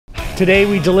Today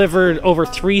we delivered over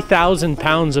 3,000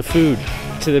 pounds of food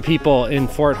to the people in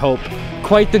Fort Hope.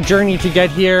 Quite the journey to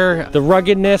get here. The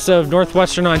ruggedness of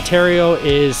Northwestern Ontario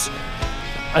is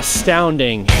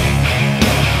astounding.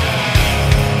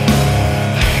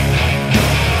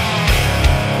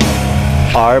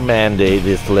 Our mandate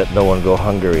is to let no one go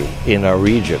hungry in our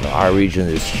region. Our region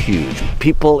is huge.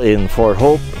 People in Fort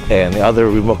Hope and the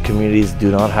other remote communities do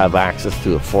not have access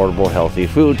to affordable, healthy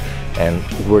food, and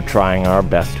we're trying our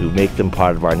best to make them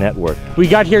part of our network. We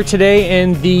got here today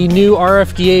in the new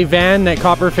RFDA van that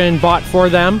Copperfin bought for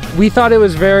them. We thought it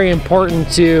was very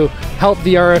important to help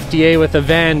the RFDA with a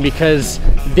van because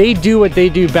they do what they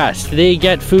do best. They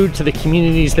get food to the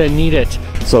communities that need it.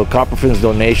 So Copperfin's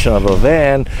donation of a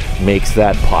van makes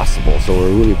that possible. So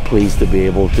we're really pleased to be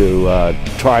able to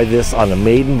try this on a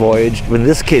maiden voyage. In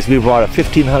this case, we brought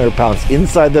 1,500 pounds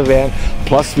inside the van,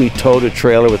 plus we towed a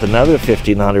trailer with another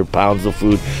 1,500 pounds of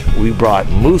food. We brought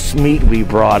moose meat, we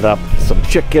brought up some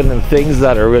chicken and things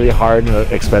that are really hard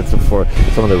and expensive for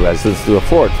some of the residents to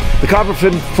afford. The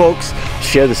Copperfin folks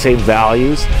share the same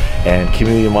values and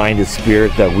community-minded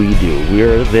spirit that we do.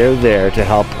 They're there to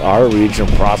help our region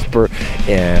prosper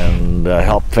and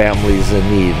help families in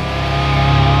need.